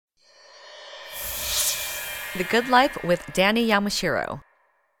The Good Life with Danny Yamashiro.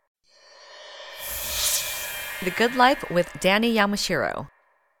 The Good Life with Danny Yamashiro.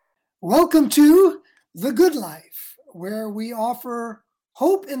 Welcome to The Good Life, where we offer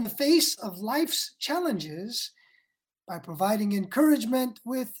hope in the face of life's challenges by providing encouragement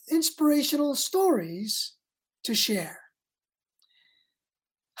with inspirational stories to share.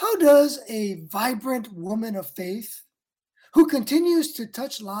 How does a vibrant woman of faith who continues to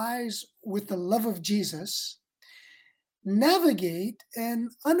touch lives with the love of Jesus navigate an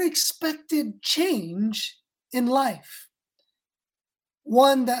unexpected change in life?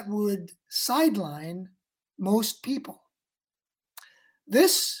 One that would sideline most people.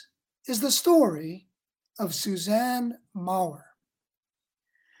 This is the story of Suzanne Maurer.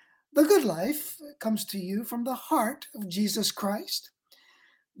 The Good Life comes to you from the heart of Jesus Christ,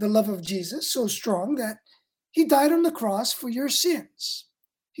 the love of Jesus so strong that he died on the cross for your sins.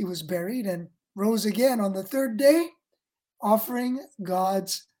 He was buried and rose again on the third day, offering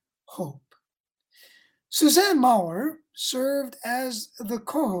God's hope. Suzanne Maurer served as the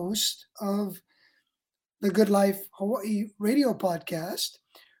co-host of the Good Life Hawaii radio podcast.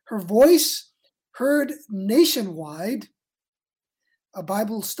 Her voice heard nationwide, a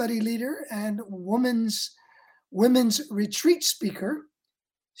Bible study leader and women's retreat speaker.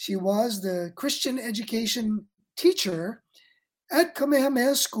 She was the Christian education teacher at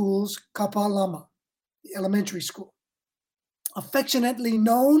Kamehameha Schools Kapalama, the elementary school, affectionately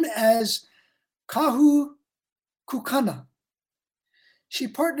known as Kahu Kukana. She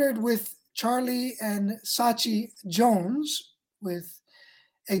partnered with Charlie and Sachie Jones with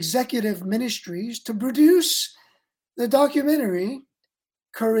Executive Ministries to produce the documentary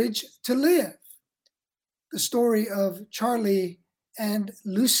Courage to Live, the story of Charlie and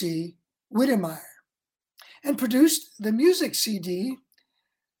Lucy Wedemeyer, and produced the music CD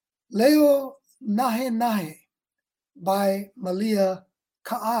Leo Nahenahe by Malia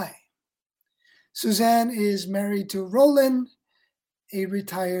Ka'ai. Suzanne is married to Roland, a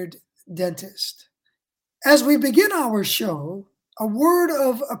retired dentist. As we begin our show, a word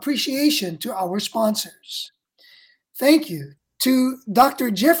of appreciation to our sponsors. Thank you to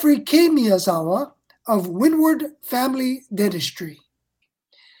Dr. Jeffrey K. Miyazawa of Windward Family Dentistry,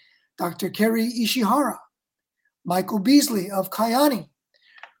 Dr. Kerry Ishihara, Michael Beasley of Kayani,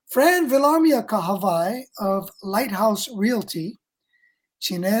 Fran Villarmia Kahavai of Lighthouse Realty,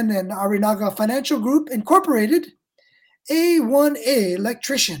 Chinen and Arinaga Financial Group Incorporated, A1A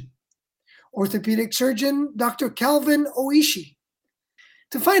Electrician, orthopedic surgeon Dr. Calvin Oishi.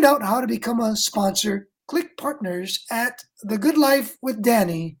 To find out how to become a sponsor, click partners at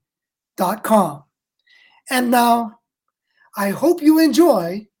thegoodlifewithdanny.com. And now, I hope you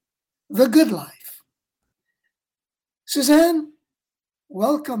enjoy The Good Life. Suzanne,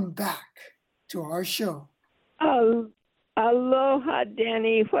 welcome back to our show. Aloha,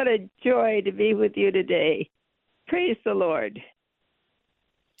 Danny. What a joy to be with you today. Praise the Lord.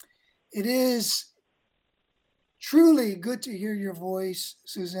 It is truly good to hear your voice,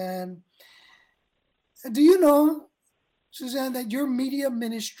 Suzanne. Do you know, Suzanne, that your media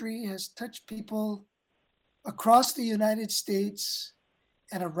ministry has touched people across the United States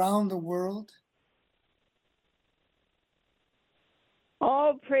and around the world?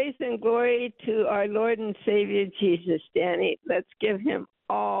 All praise and glory to our Lord and Savior Jesus, Danny. Let's give him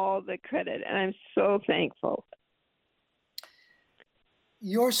all the credit, and I'm so thankful.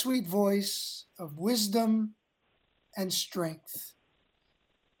 Your sweet voice of wisdom and strength.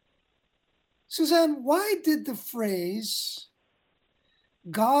 Suzanne, why did the phrase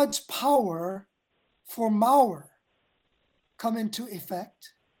God's power for Maurer come into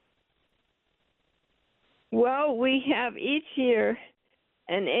effect? Well, we have each year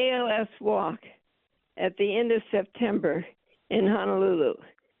an ALS walk at the end of September in Honolulu.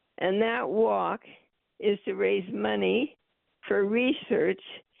 And that walk is to raise money for research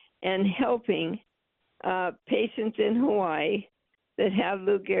and helping patients in Hawaii that have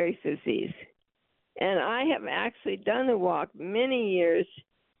Lou Gehrig's disease. And I have actually done the walk many years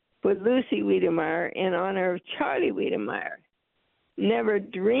with Lucy Wedemeyer in honor of Charlie Wedemeyer, never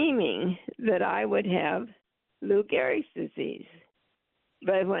dreaming that I would have Lou Gehrig's disease.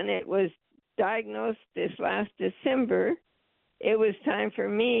 But when it was diagnosed this last December, it was time for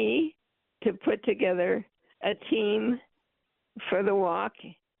me to put together a team for the walk.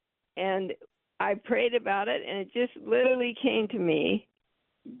 And I prayed about it, and it just literally came to me,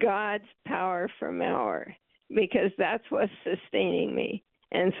 God's power for Maurer, because that's what's sustaining me.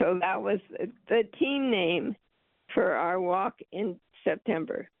 And so that was the team name for our walk in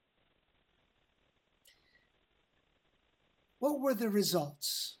September. What were the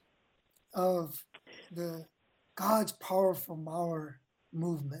results of the God's powerful Maurer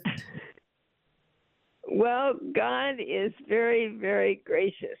movement? Well, God is very, very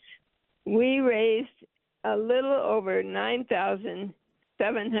gracious. We raised a little over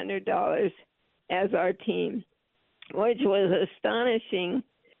 $9,700 as our team, which was astonishing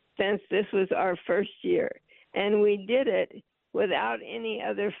since this was our first year. And we did it without any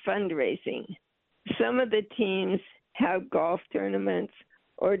other fundraising. Some of the teams have golf tournaments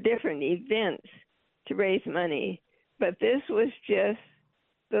or different events to raise money, but this was just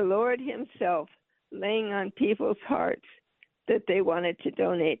the Lord himself laying on people's hearts that they wanted to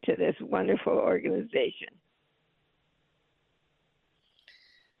donate to this wonderful organization.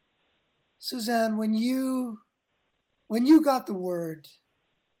 Suzanne, when you got the word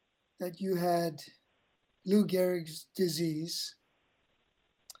that you had Lou Gehrig's disease,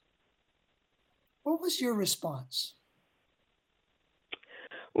 what was your response?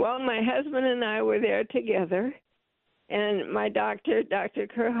 Well, my husband and I were there together, and my doctor, Dr.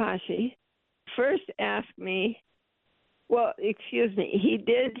 Kurhashi, first asked me, he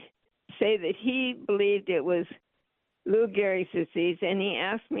did say that he believed it was Lou Gehrig's disease, and he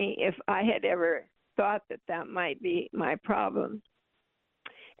asked me if I had ever thought that that might be my problem.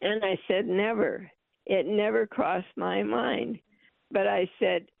 And I said, never. It never crossed my mind. But I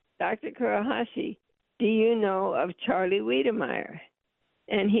said, Dr. Kurhashi, do you know of Charlie Wedemeyer?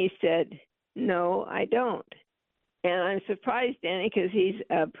 And he said, no, I don't. And I'm surprised, Danny, because he's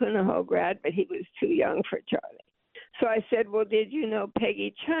a Punahou grad, but he was too young for Charlie. So I said, well, did you know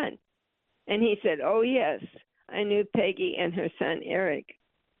Peggy Chun? And he said, oh, yes, I knew Peggy and her son, Eric.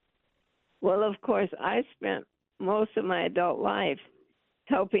 Well, of course, I spent most of my adult life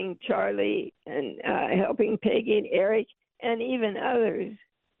helping Charlie and helping Peggy and Eric and even others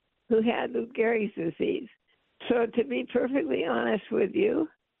who had Lou Gehrig's disease. So to be perfectly honest with you,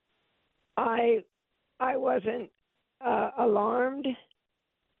 I wasn't alarmed.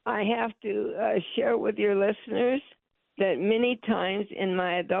 I have to share with your listeners that many times in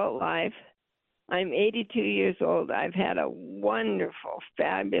my adult life, I'm 82 years old. I've had a wonderful,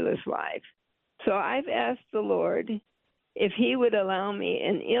 fabulous life. So I've asked the Lord if he would allow me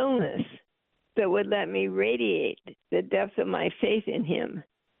an illness that would let me radiate the depth of my faith in him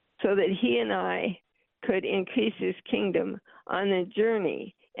so that he and I could increase his kingdom on the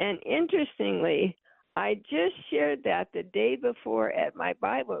journey. And interestingly, I just shared that the day before at my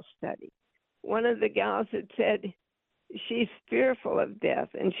Bible study. One of the gals had said she's fearful of death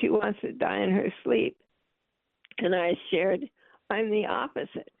and she wants to die in her sleep. And I shared, I'm the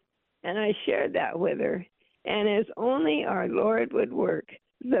opposite. And I shared that with her. And as only our Lord would work,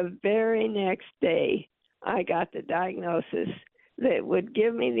 the very next day, I got the diagnosis that would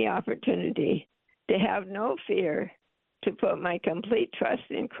give me the opportunity to have no fear, to put my complete trust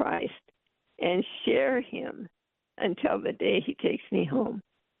in Christ and share him until the day he takes me home.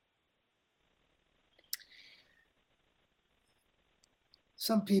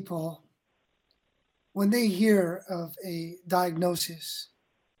 Some people, when they hear of a diagnosis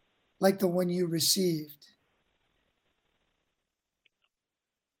like the one you received,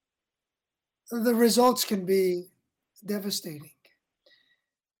 the results can be devastating.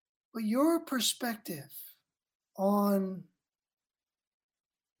 But your perspective on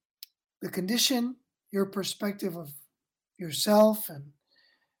the condition, your perspective of yourself and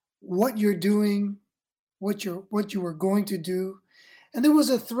what you're doing, what you were going to do, and there was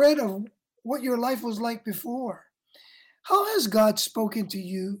a thread of what your life was like before. How has God spoken to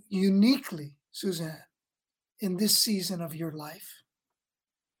you uniquely, Suzanne, in this season of your life?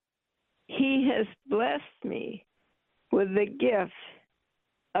 He has blessed me with the gift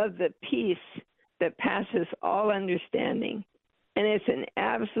of the peace that passes all understanding. And it's an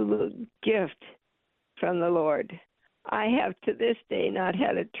absolute gift from the Lord. I have to this day not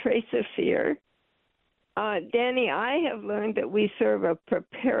had a trace of fear. Danny, I have learned that we serve a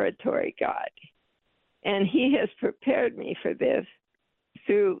preparatory God. And he has prepared me for this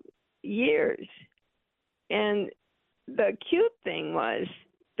through years. And the cute thing was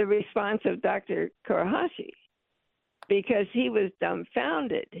the response of Dr. Kurhashi, because he was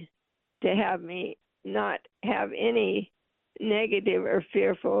dumbfounded to have me not have any negative or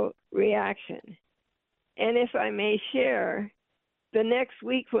fearful reaction. And if I may share, the next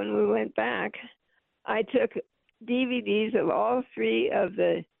week when we went back, I took DVDs of all three of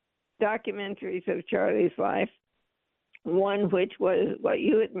the documentaries of Charlie's life, one which was what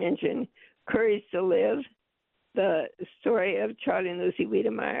you had mentioned, Courage to Live, the story of Charlie and Lucy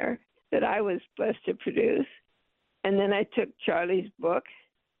Wedemeyer that I was blessed to produce. And then I took Charlie's book,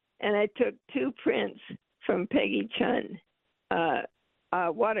 and I took 2 prints from Peggy Chun,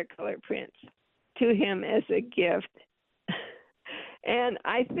 watercolor prints, to him as a gift. And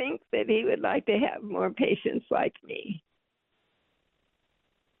I think that he would like to have more patients like me.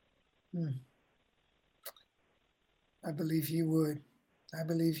 I believe he would. I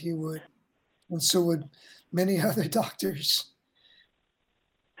believe he would. And so would many other doctors.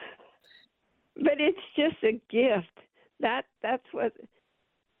 But it's just a gift. That's what.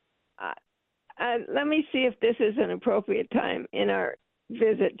 Let me see if this is an appropriate time in our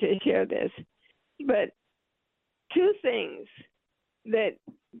visit to share this. But two things that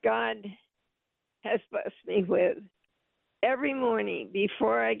God has blessed me with. Every morning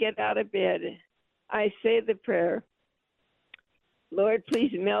before I get out of bed, I say the prayer, Lord,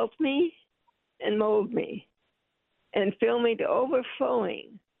 please melt me and mold me and fill me to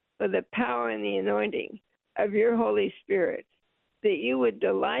overflowing with the power and the anointing of your Holy Spirit, that you would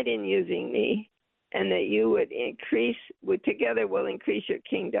delight in using me and that you would increase, together will increase your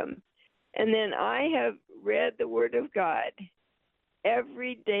kingdom. And then I have read the Word of God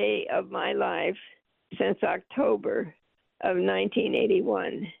every day of my life since October of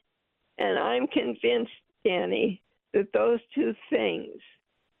 1981. And I'm convinced, Danny, that those two things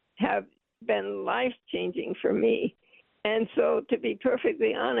have been life-changing for me. And so, to be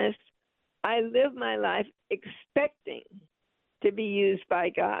perfectly honest, I live my life expecting to be used by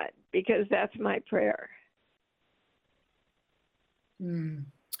God, because that's my prayer. An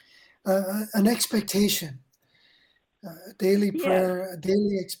expectation, a daily prayer, yes. A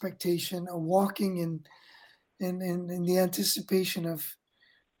daily expectation, a walking in the anticipation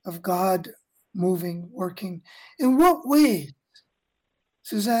of God moving, working. In what way,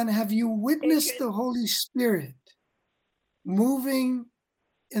 Suzanne, have you witnessed the Holy Spirit moving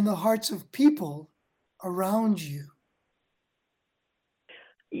in the hearts of people around you?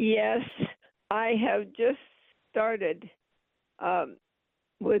 Yes, I have just started,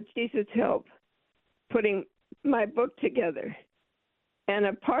 with Jesus' help, putting my book together. And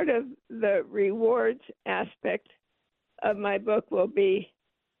a part of the rewards aspect of my book will be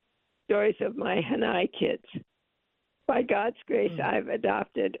stories of my Hanai kids. By God's grace, I've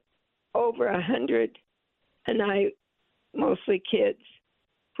adopted over 100 Hanai, mostly kids,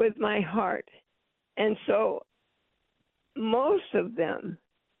 with my heart. And so most of them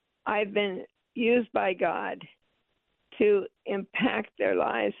I've been used by God to impact their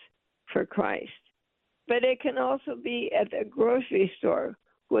lives for Christ. But it can also be at the grocery store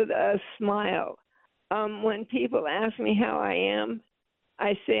with a smile. When people ask me how I am,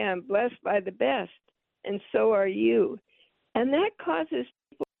 I say I'm blessed by the best, and so are you. And that causes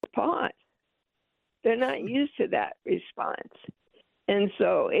people to pause. They're not used to that response. And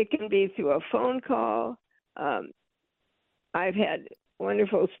so it can be through a phone call. I've had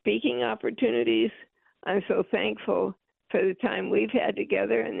wonderful speaking opportunities. I'm so thankful for the time we've had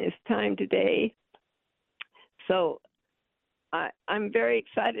together and this time today. So I'm very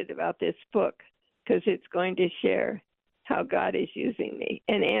excited about this book because it's going to share how God is using me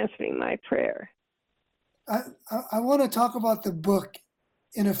and answering my prayer. I want to talk about the book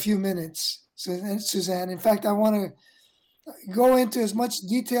in a few minutes, Suzanne. In fact, I want to go into as much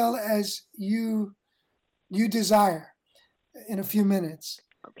detail as you desire in a few minutes.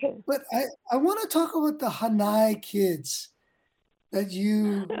 Okay. But I want to talk about the Hanai kids that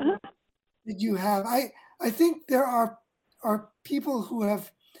you have. I think there are people who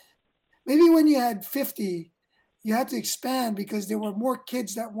have, maybe when you had 50, you had to expand because there were more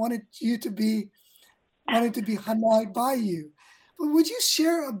kids that wanted to be Hanai by you. But would you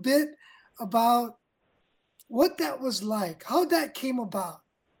share a bit about what that was like, how that came about?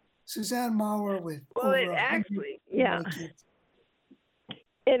 Suzanne Maurer with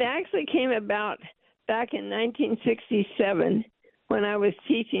it actually came about back in 1967 when I was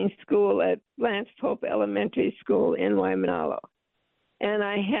teaching school at Lance Pope Elementary School in Waimanalo. And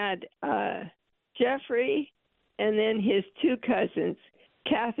I had Jeffrey and then his two cousins,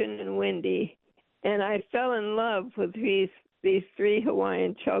 Catherine and Wendy, and I fell in love with these three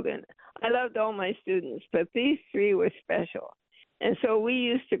Hawaiian children. I loved all my students, but these three were special. And so we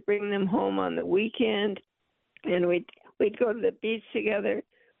used to bring them home on the weekend, and we'd go to the beach together.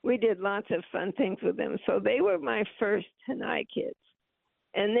 We did lots of fun things with them. So they were my first Hanai kids.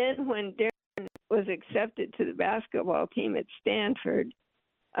 And then when Darren was accepted to the basketball team at Stanford,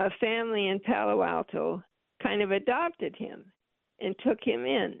 a family in Palo Alto kind of adopted him and took him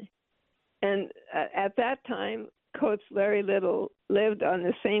in. And at that time, Coach Larry Little lived on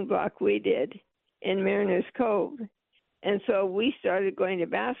the same block we did in Mariners Cove. And so we started going to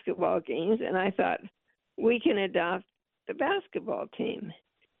basketball games, and I thought, we can adopt the basketball team.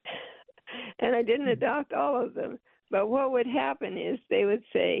 And I didn't adopt all of them. But what would happen is they would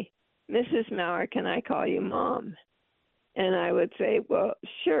say, Mrs. Mrs. Maurer, can I call you Mom? And I would say, well,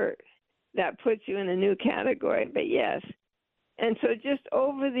 sure. That puts you in a new category, but yes. And so just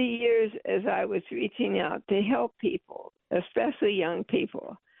over the years, as I was reaching out to help people, especially young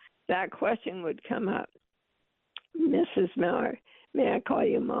people, that question would come up. Mrs. Maurer, may I call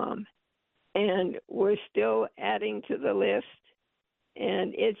you Mom? And we're still adding to the list.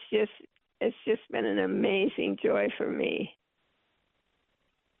 And it's just been an amazing joy for me.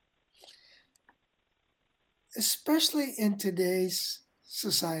 Especially in today's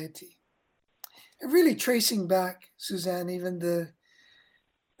society. And really tracing back, Suzanne, even the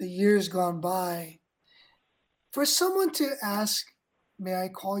years gone by, for someone to ask, may I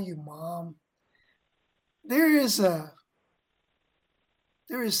call you Mom? There is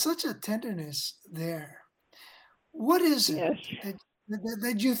such a tenderness there. What is it Yes.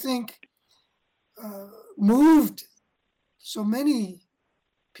 that you think moved so many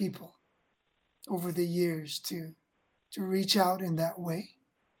people over the years to reach out in that way?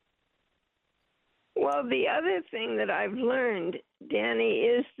 Well, the other thing that I've learned, Danny,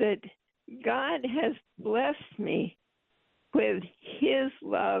 is that God has blessed me with his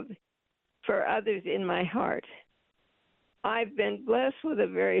love for others in my heart. I've been blessed with a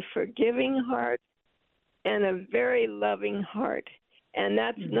very forgiving heart and a very loving heart. And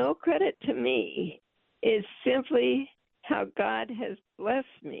that's no credit to me. It's simply how God has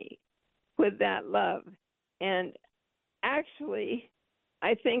blessed me with that love. And actually,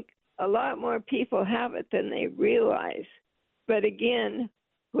 I think a lot more people have it than they realize. But again,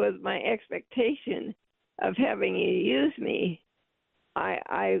 with my expectation of having you use me,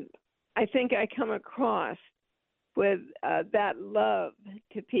 I think I come across with that love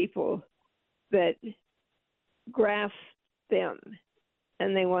to people that grasp them,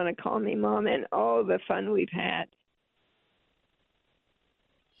 and they want to call me Mom, and all the fun we've had.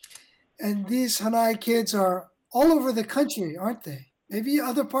 And these Hanai kids are all over the country, aren't they? Maybe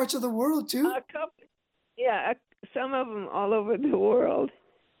other parts of the world too? A couple, yeah, some of them all over the world.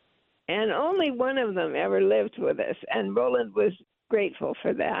 And only one of them ever lived with us, and Roland was grateful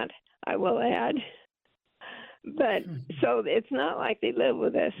for that, I will add. But so it's not like they live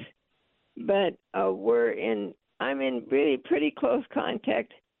with us, but I'm in really pretty close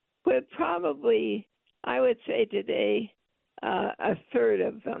contact with probably, I would say today, a third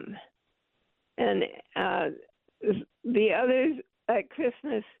of them. And the others at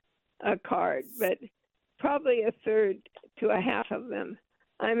Christmas, a card, but probably a third to a half of them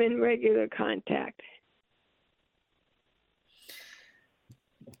I'm in regular contact.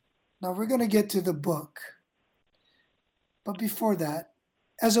 Now we're going to get to the book. But before that,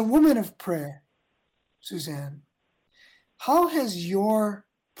 as a woman of prayer, Suzanne, how has your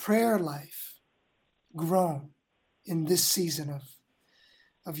prayer life grown in this season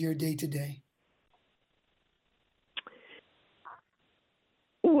of your day-to-day?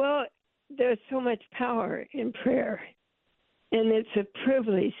 Well, there's so much power in prayer, and it's a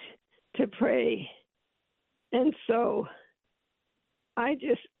privilege to pray. And so I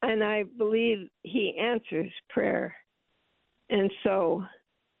believe he answers prayer. And so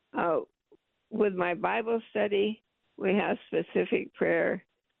with my Bible study, we have specific prayer.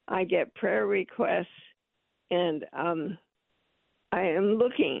 I get prayer requests, and I am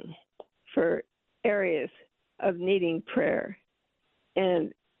looking for areas of needing prayer.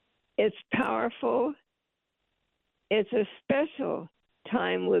 And it's powerful. It's a special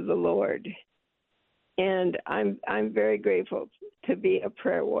time with the Lord. And I'm very grateful to be a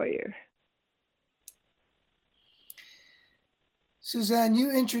prayer warrior. Suzanne,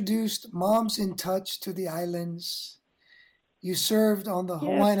 you introduced Moms in Touch to the islands. You served on the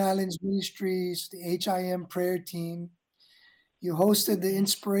Hawaiian Islands Ministries, the HIM prayer team. You hosted the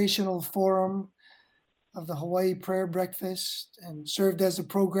inspirational forum of the Hawaii Prayer Breakfast and served as the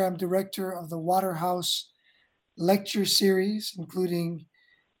program director of the Waterhouse lecture series, including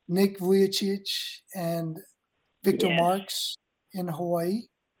Nick Vujicic and Victor Marks in Hawaii.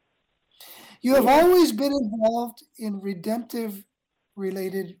 You have always been involved in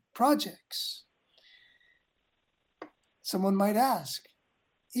redemptive-related projects. Someone might ask,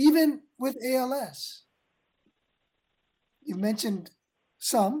 even with ALS, you mentioned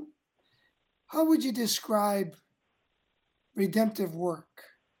some. How would you describe redemptive work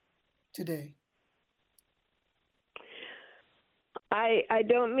today? I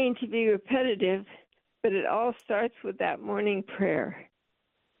don't mean to be repetitive, but it all starts with that morning prayer.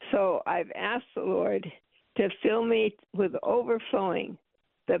 So I've asked the Lord to fill me with overflowing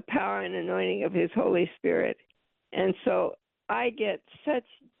the power and anointing of his Holy Spirit. And so I get such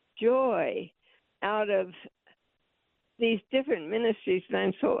joy out of these different ministries, and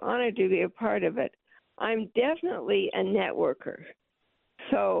I'm so honored to be a part of it. I'm definitely a networker.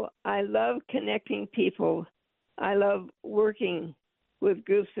 So I love connecting people. I love working with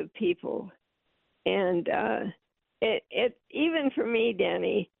groups of people. And it even for me,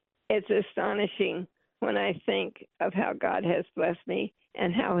 Danny, it's astonishing when I think of how God has blessed me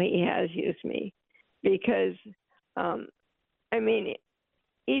and how he has used me. Because,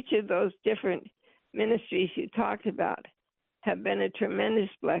 each of those different ministries you talked about have been a tremendous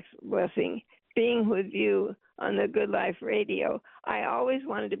blessing. Being with you on the Good Life Radio, I always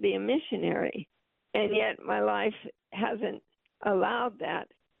wanted to be a missionary, and yet my life hasn't allowed that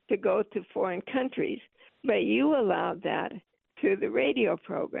to go to foreign countries, but you allowed that through the radio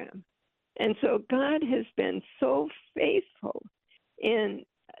program. And so God has been so faithful in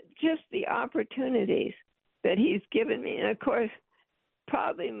just the opportunities that he's given me. And of course,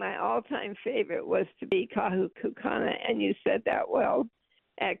 probably my all-time favorite was to be Kahu Kukana, and you said that well,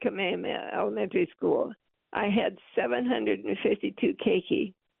 at Kamehameha Elementary School. I had 752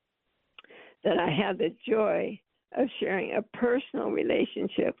 keiki that I had the joy of sharing a personal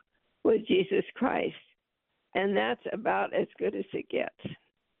relationship with Jesus Christ. And that's about as good as it gets.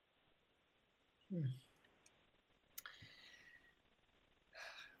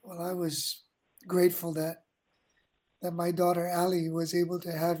 Well, I was grateful that my daughter Allie was able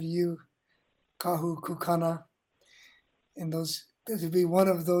to have you, Kahu Kukana, and those to be one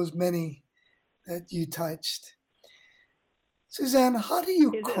of those many that you touched. Suzanne, how do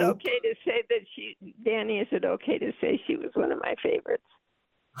you cope? Is it okay to say that Danny, is it okay to say she was one of my favorites?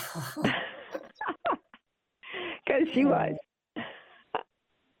 Because she was.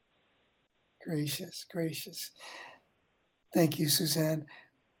 Gracious. Thank you, Suzanne.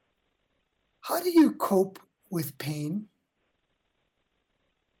 How do you cope with pain?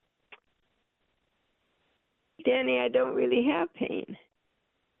 Danny, I don't really have pain.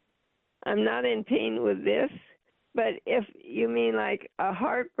 I'm not in pain with this, but if you mean like a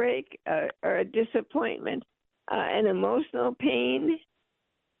heartbreak or a disappointment, an emotional pain,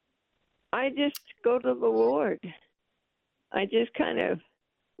 I just go to the Lord. I just kind of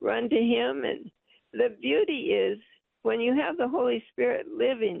run to him. And the beauty is when you have the Holy Spirit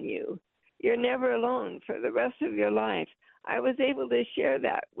live in you, you're never alone for the rest of your life. I was able to share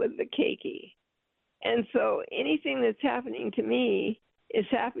that with the keiki. And so anything that's happening to me is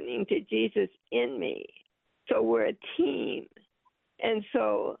happening to Jesus in me. So we're a team. And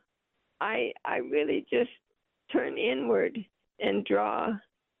so I really just turn inward and draw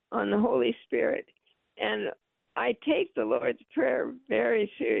on the Holy Spirit. And I take the Lord's Prayer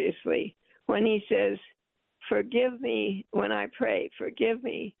very seriously when he says, forgive me when I pray, forgive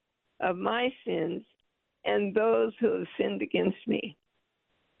me of my sins and those who have sinned against me.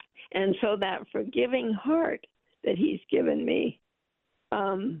 And so that forgiving heart that he's given me,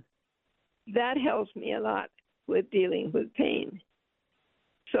 that helps me a lot with dealing with pain.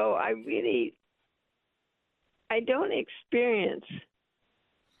 So I don't experience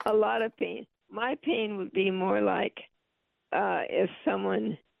a lot of pain. My pain would be more like if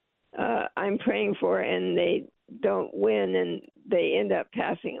someone I'm praying for and they don't win and they end up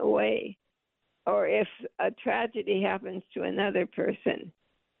passing away, or if a tragedy happens to another person.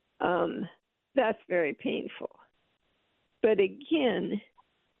 That's very painful. But again,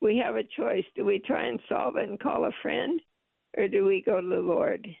 we have a choice. Do we try and solve it and call a friend, or do we go to the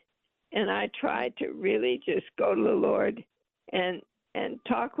Lord? And I try to really just go to the Lord and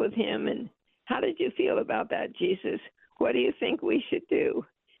talk with him. And how did you feel about that, Jesus? What do you think we should do?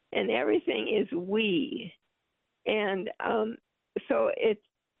 And everything is we. And so it's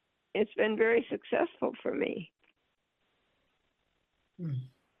been very successful for me.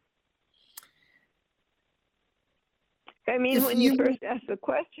 I mean, when you first asked the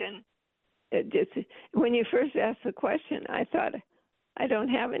question, I thought, I don't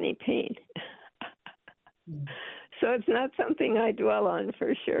have any pain. So it's not something I dwell on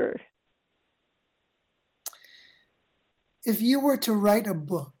for sure. If you were to write a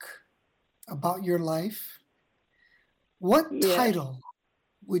book about your life, what title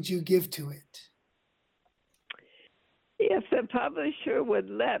would you give to it? If the publisher would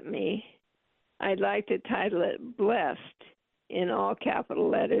let me, I'd like to title it Blessed in all capital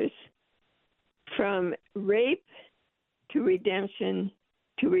letters, from rape to redemption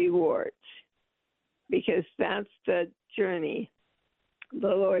to rewards, because that's the journey the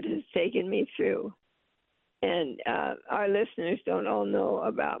Lord has taken me through. And our listeners don't all know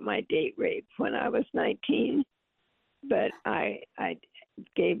about my date rape when I was 19, but I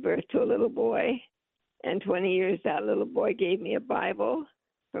gave birth to a little boy, and 20 years that little boy gave me a Bible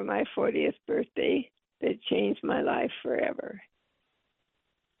for my 40th birthday. that changed my life forever.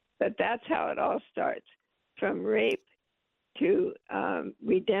 But that's how it all starts, from rape to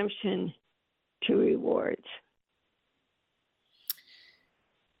redemption to rewards.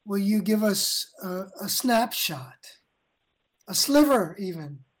 Will you give us a snapshot, a sliver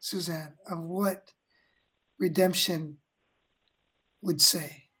even, Suzanne, of what redemption would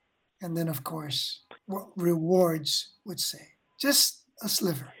say? And then, of course, what rewards would say. Just a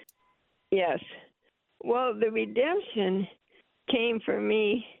sliver. Yes. Well, the redemption came for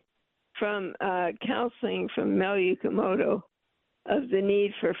me from counseling from Malia Ka'ai of the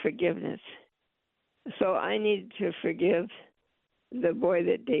need for forgiveness. So I needed to forgive the boy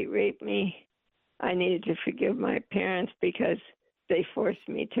that date raped me. I needed to forgive my parents because they forced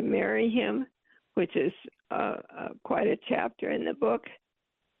me to marry him, which is quite a chapter in the book.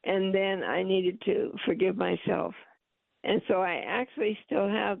 And then I needed to forgive myself. And so I actually still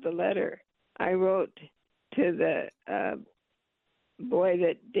have the letter I wrote to the boy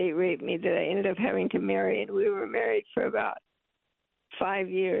that date raped me that I ended up having to marry. And we were married for about 5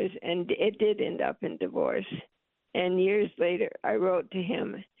 years, and it did end up in divorce. And years later, I wrote to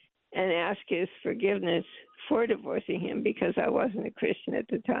him and asked his forgiveness for divorcing him because I wasn't a Christian at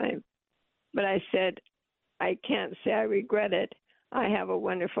the time. But I said, I can't say I regret it. I have a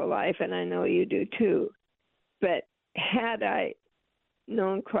wonderful life, and I know you do too. But had I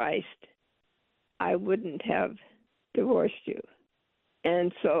known Christ, I wouldn't have divorced you.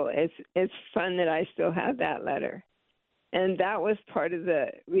 And so it's fun that I still have that letter. And that was part of the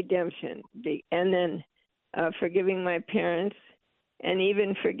redemption. And then forgiving my parents and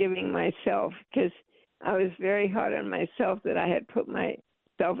even forgiving myself, because I was very hard on myself that I had put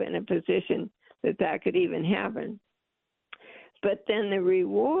myself in a position that could even happen. But then the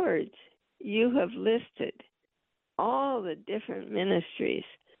rewards, you have listed all the different ministries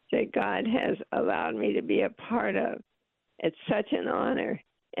that God has allowed me to be a part of. It's such an honor.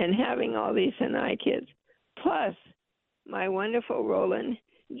 And having all these Sinai kids, plus my wonderful Roland.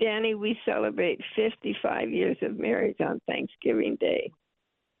 Danny, we celebrate 55 years of marriage on Thanksgiving Day.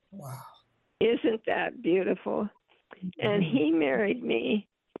 Wow. Isn't that beautiful? And he married me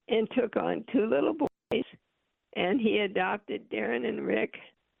and took on 2 little boys, and he adopted Darren and Rick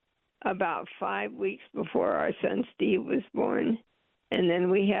about 5 weeks before our son Steve was born. And then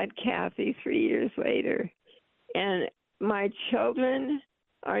we had Kathy 3 years later. And my children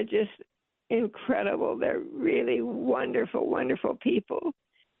are just incredible. They're really wonderful, wonderful people.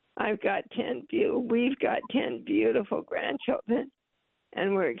 We've got 10 beautiful grandchildren,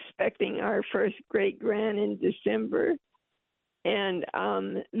 and we're expecting our first great-grand in December. And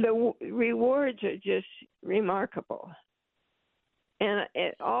the rewards are just remarkable. And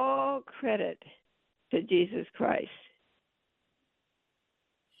it all credit to Jesus Christ.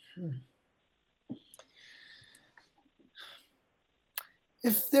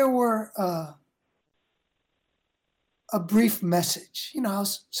 If there were a brief message, you know how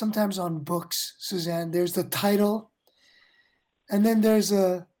sometimes on books, Suzanne, there's the title and then there's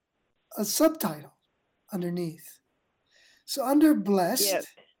a subtitle underneath. So under blessed, Yes.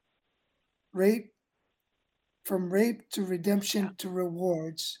 From rape to redemption to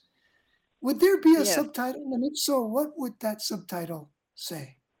rewards, would there be a subtitle? And if so, what would that subtitle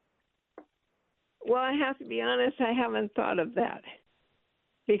say? Well, I have to be honest, I haven't thought of that,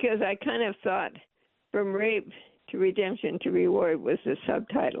 because I kind of thought from rape to redemption to reward was the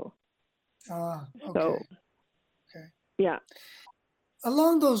subtitle. Okay. So, okay. Yeah.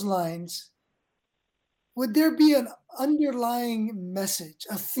 Along those lines, would there be an underlying message,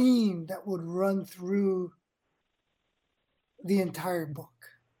 a theme that would run through the entire book?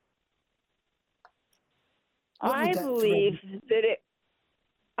 I believe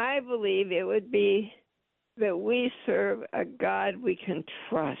it would be that we serve a God we can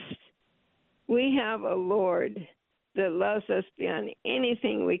trust. We have a Lord that loves us beyond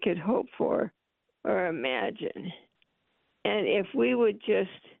anything we could hope for or imagine. And if we would just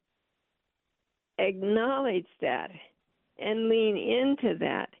acknowledge that and lean into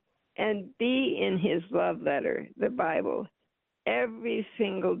that and be in his love letter, the Bible, every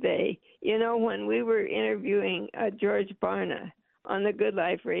single day. You know, when we were interviewing George Barna on the Good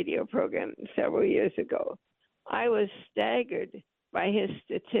Life radio program several years ago, I was staggered by his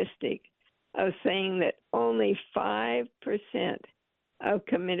statistic of saying that only 5% of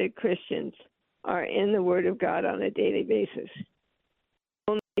committed Christians are in the Word of God on a daily basis.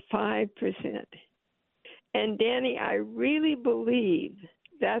 Only 5%. And Danny, I really believe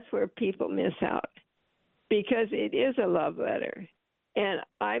that's where people miss out, because it is a love letter. And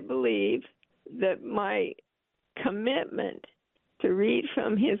I believe that my commitment to read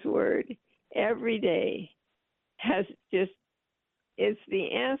from his Word every day it's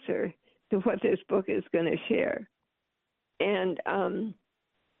the answer to what this book is going to share. And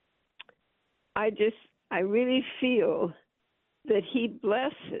I really feel that he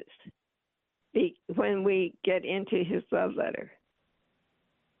blesses when we get into his love letter.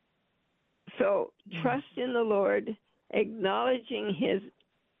 So trust in the Lord, acknowledging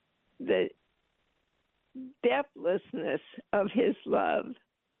the depthlessness of his love,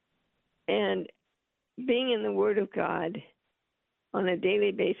 and being in the Word of God on a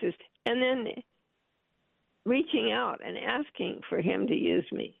daily basis, and then reaching out and asking for him to use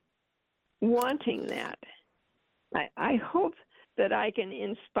me, wanting that. I hope that I can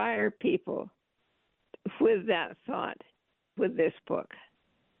inspire people with that thought, with this book,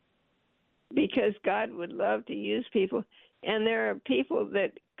 because God would love to use people, and there are people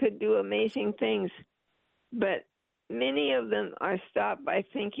that could do amazing things, but many of them are stopped by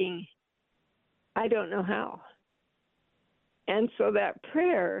thinking, I don't know how. And so that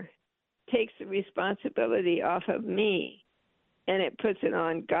prayer takes the responsibility off of me, and it puts it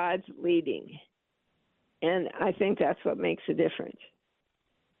on God's leading. And I think that's what makes a difference.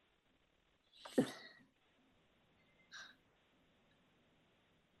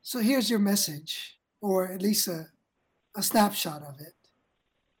 So here's your message, or at least a snapshot of it.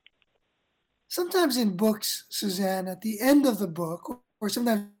 Sometimes in books, Suzanne, at the end of the book, or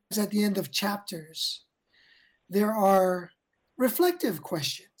sometimes at the end of chapters, there are reflective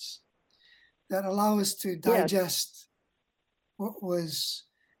questions that allow us to digest what was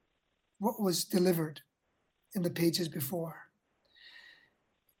delivered in the pages before.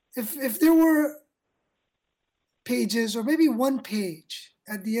 If there were pages, or maybe one page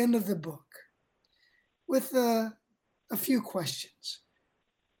at the end of the book with a few questions,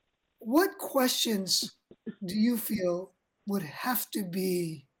 what questions do you feel would have to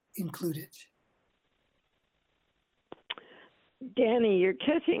be included? Danny, you're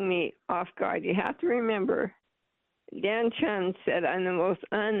catching me off guard. You have to remember, Dan Chun said I'm the most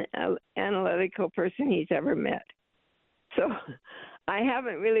unanalytical person he's ever met. So I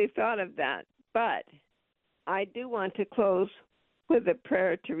haven't really thought of that, but I do want to close with a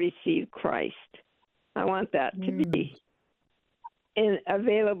prayer to receive Christ. I want that to be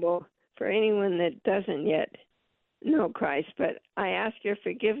available for anyone that doesn't yet know Christ, but I ask your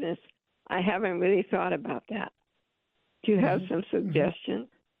forgiveness. I haven't really thought about that. Do you have some suggestions?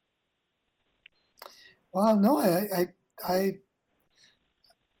 Well, no,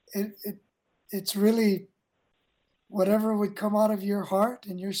 it's really whatever would come out of your heart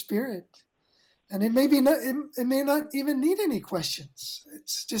and your spirit, and it may not even need any questions.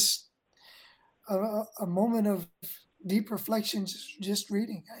 It's just a moment of deep reflection, just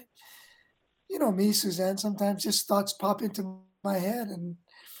reading. You know me, Suzanne. Sometimes just thoughts pop into my head, and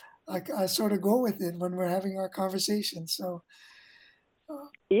I sort of go with it when we're having our conversation. So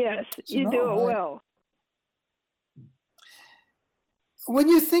yes, you do it well. When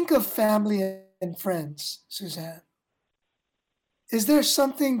you think of family and friends, Suzanne, is there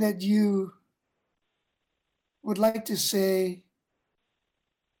something that you would like to say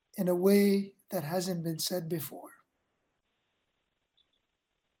in a way that hasn't been said before?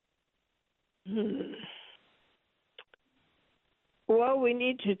 Well, we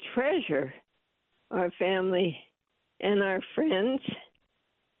need to treasure our family and our friends,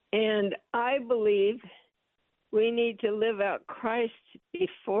 and I believe we need to live out Christ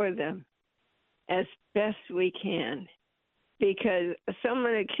before them as best we can, because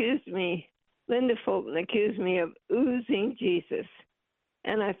someone accused me, Linda Fulton accused me of oozing Jesus,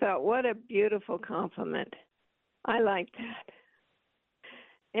 and I thought, what a beautiful compliment. I like that.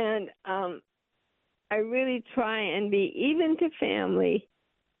 And I really try and be, even to family,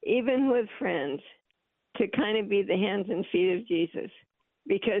 even with friends, to kind of be the hands and feet of Jesus.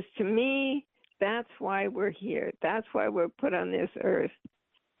 Because to me, that's why we're here. That's why we're put on this earth.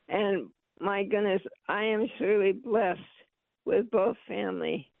 And my goodness, I am surely blessed with both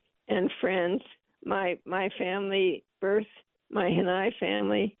family and friends. My family birth, my Hanai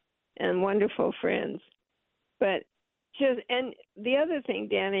family, and wonderful friends. But and the other thing,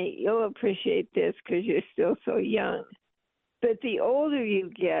 Danny, you'll appreciate this because you're still so young, but the older you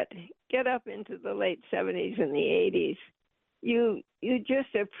get up into the late 70s and the 80s, you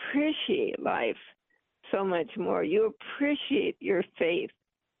just appreciate life so much more. You appreciate your faith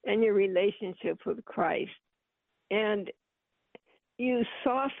and your relationship with Christ. And you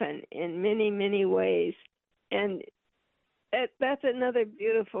soften in many, many ways. And that's another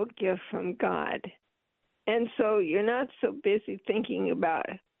beautiful gift from God. And so you're not so busy thinking about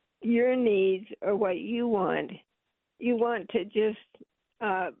your needs or what you want. You want to just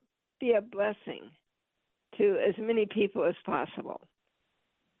be a blessing to as many people as possible.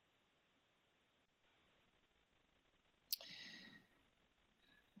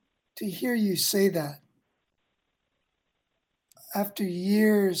 To hear you say that, after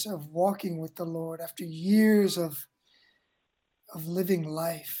years of walking with the Lord, after years of living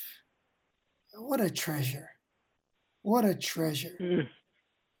life, what a treasure. What a treasure,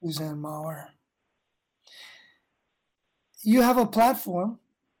 Suzanne Maurer. You have a platform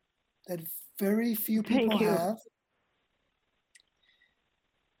that very few people have.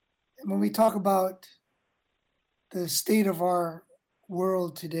 And when we talk about the state of our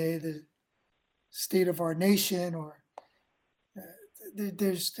world today, the state of our nation, or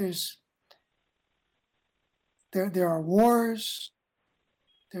there are wars,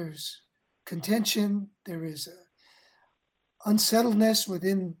 there's contention, there is unsettledness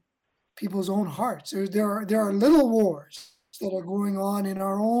within people's own hearts. There are little wars that are going on in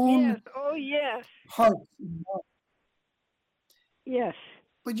our own hearts. Yes.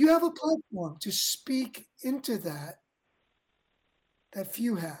 But you have a platform to speak into that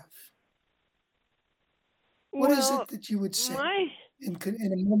few have. What is it that you would say in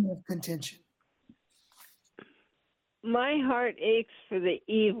a moment of contention? My heart aches for the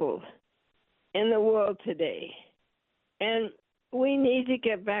evil in the world today. And we need to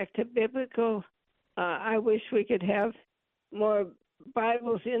get back to biblical. I wish we could have more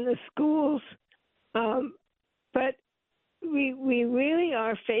Bibles in the schools. But we really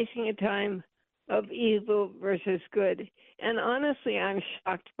are facing a time of evil versus good. And honestly, I'm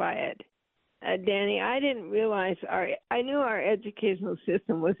shocked by it. Danny, I didn't realize I knew our educational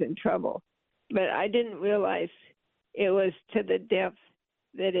system was in trouble, but I didn't realize it was to the depth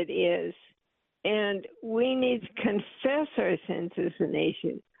that it is. And we need to confess our sins as a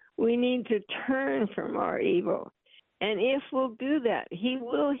nation. We need to turn from our evil. And if we'll do that, he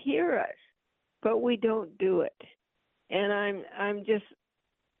will hear us, but we don't do it. And I'm just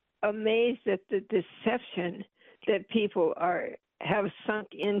amazed at the deception that people have sunk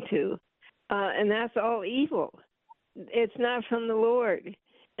into. And that's all evil. It's not from the Lord.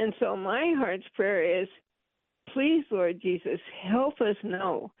 And so my heart's prayer is, please, Lord Jesus, help us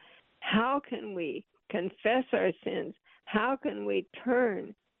know, how can we confess our sins? How can we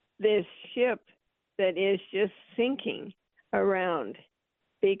turn this ship that is just sinking around?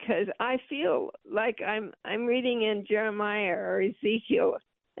 Because I feel like I'm reading in Jeremiah or Ezekiel,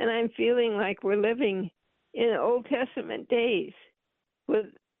 and I'm feeling like we're living in Old Testament days with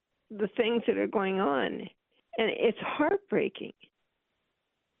the things that are going on. And it's heartbreaking.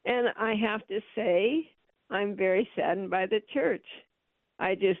 And I have to say, I'm very saddened by the church.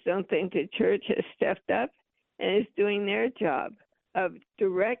 I just don't think the church has stepped up and is doing their job of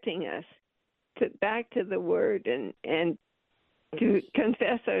directing us back to the Word and to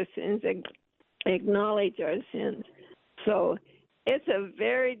confess our sins and acknowledge our sins. So it's a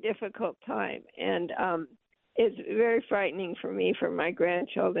very difficult time, and it's very frightening for me, for my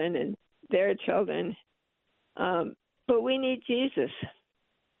grandchildren and their children. But we need Jesus.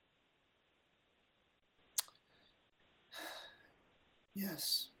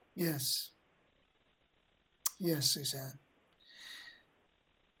 Yes, Suzanne.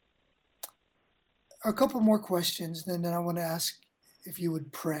 A couple more questions, and then I want to ask if you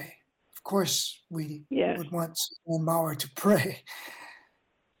would pray. Of course, we would want Suzanne Maurer to pray.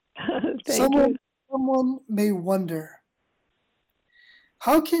 Someone may wonder,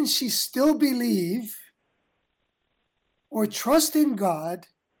 how can she still believe or trust in God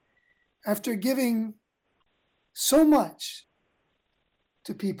after giving so much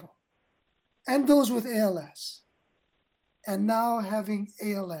to people and those with ALS, and now having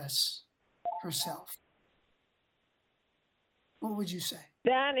ALS herself? What would you say?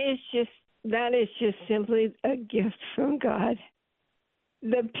 That is just simply a gift from God.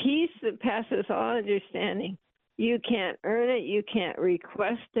 The peace that passes all understanding. You can't earn it. You can't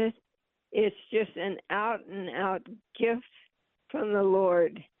request it. It's just an out-and-out gift from the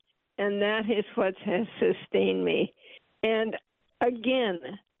Lord. And that is what has sustained me. And again,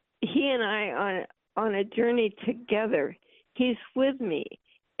 he and I on a journey together. He's with me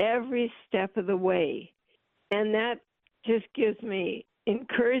every step of the way. And that just gives me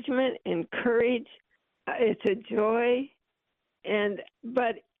encouragement and courage. It's a joy.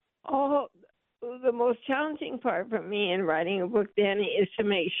 But the most challenging part for me in writing a book, Danny, is to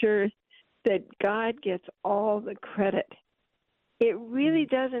make sure that God gets all the credit. It really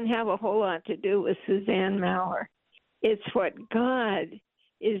doesn't have a whole lot to do with Suzanne Maurer. It's what God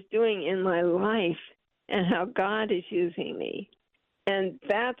is doing in my life and how God is using me. And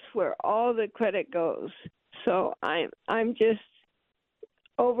that's where all the credit goes. So I'm just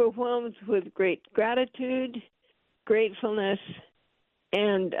overwhelmed with great gratitude, gratefulness,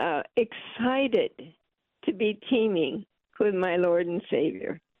 and excited to be teaming with my Lord and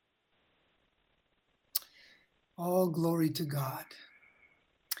Savior. All glory to God.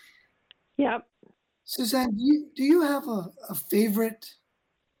 Yep. Suzanne, do you have a favorite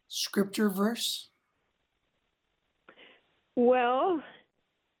scripture verse? Well,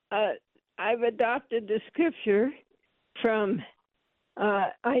 I've adopted the scripture from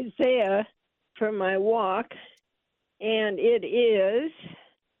Isaiah for my walk, and it is,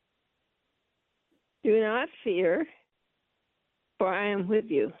 "Do not fear, for I am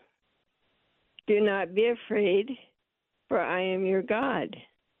with you. Do not be afraid, for I am your God.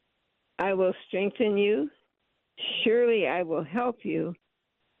 I will strengthen you. Surely I will help you.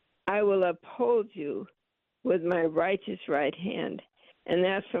 I will uphold you with my righteous right hand." And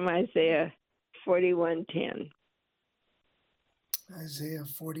that's from Isaiah 41:10. Isaiah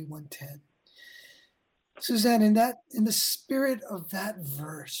 41:10. Suzanne, in the spirit of that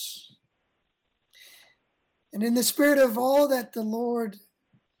verse, and in the spirit of all that the Lord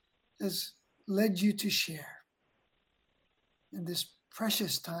has led you to share in this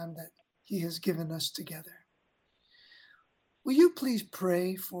precious time that He has given us together, will you please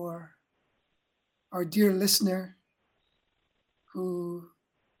pray for our dear listener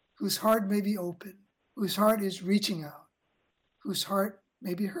whose heart may be open, whose heart is reaching out, whose heart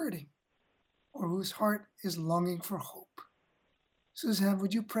may be hurting, or whose heart is longing for hope? Suzanne,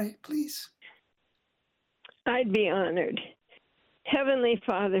 would you pray, please? I'd be honored. Heavenly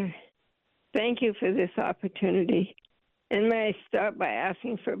Father, thank you for this opportunity. And may I start by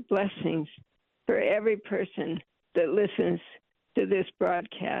asking for blessings for every person that listens to this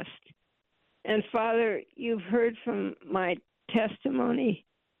broadcast. And Father, you've heard from my testimony,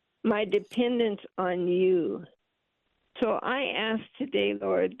 my dependence on you. So I ask today,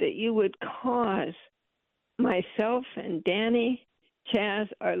 Lord, that you would cause myself and Danny, Chaz,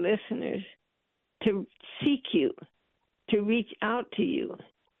 our listeners, to seek you, to reach out to you,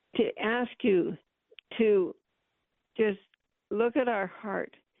 to ask you to just look at our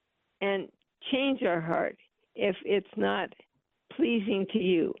heart and change our heart if it's not pleasing to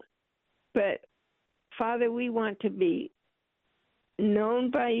you. But Father, we want to be known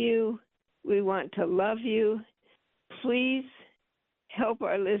by you. We want to love you. Please help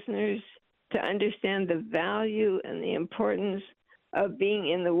our listeners to understand the value and the importance of being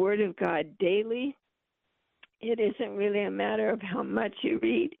in the Word of God daily. It isn't really a matter of how much you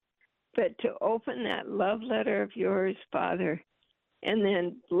read, but to open that love letter of yours, Father, and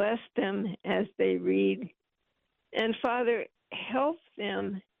then bless them as they read. And Father, help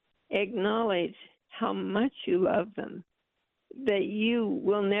them acknowledge how much you love them, that you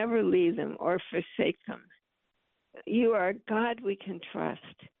will never leave them or forsake them. You are a God we can trust,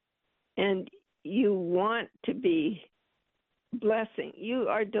 and you want to be blessing. You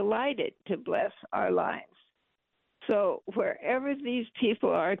are delighted to bless our lives. So wherever these people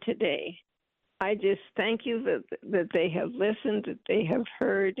are today, I just thank you that they have listened, that they have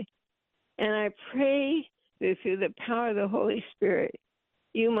heard, and I pray that through the power of the Holy Spirit,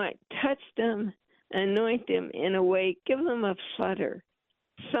 you might touch them, anoint them in a way, give them a flutter,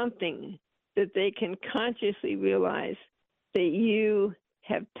 something that they can consciously realize that you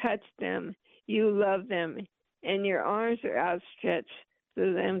have touched them, you love them, and your arms are outstretched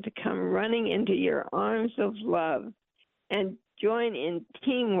for them to come running into your arms of love and join in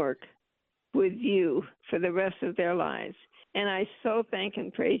teamwork with you for the rest of their lives. And I so thank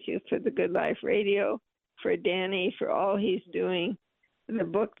and praise you for the Good Life Radio, for Danny, for all he's doing, the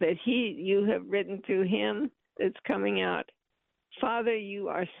book that you have written through him that's coming out. Father, you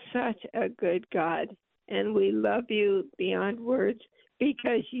are such a good God, and we love you beyond words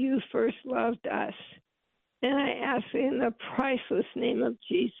because you first loved us. And I ask in the priceless name of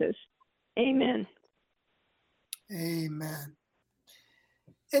Jesus. Amen. Amen.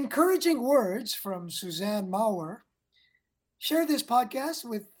 Encouraging words from Suzanne Maurer. Share this podcast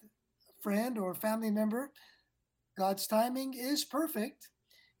with a friend or family member. God's timing is perfect.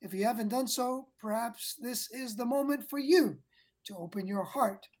 If you haven't done so, perhaps this is the moment for you to open your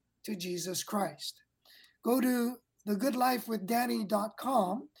heart to Jesus Christ. Go to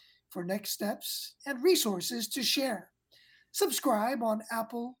thegoodlifewithdanny.com for next steps and resources to share. Subscribe on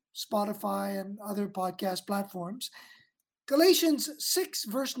Apple, Spotify, and other podcast platforms. Galatians 6,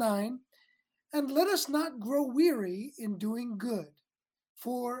 verse 9, and let us not grow weary in doing good,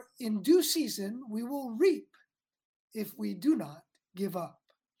 for in due season we will reap if we do not give up.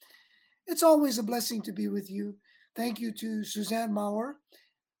 It's always a blessing to be with you. Thank you to Suzanne Maurer.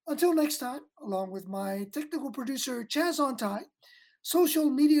 Until next time, along with my technical producer, Chaz on Tie, Social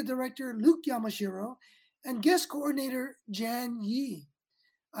Media Director Luke Yamashiro, and Guest Coordinator Jan Yi.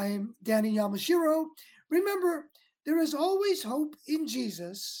 I am Danny Yamashiro. Remember, there is always hope in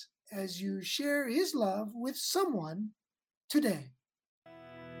Jesus as you share His love with someone today.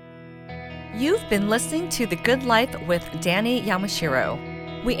 You've been listening to The Good Life with Danny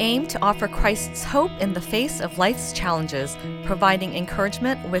Yamashiro. We aim to offer Christ's hope in the face of life's challenges, providing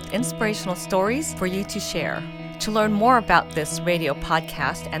encouragement with inspirational stories for you to share. To learn more about this radio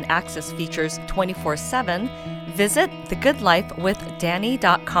podcast and access features 24/7, visit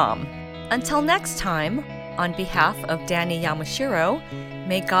thegoodlifewithdanny.com. Until next time, on behalf of Danny Yamashiro,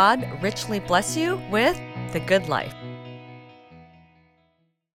 may God richly bless you with the good life.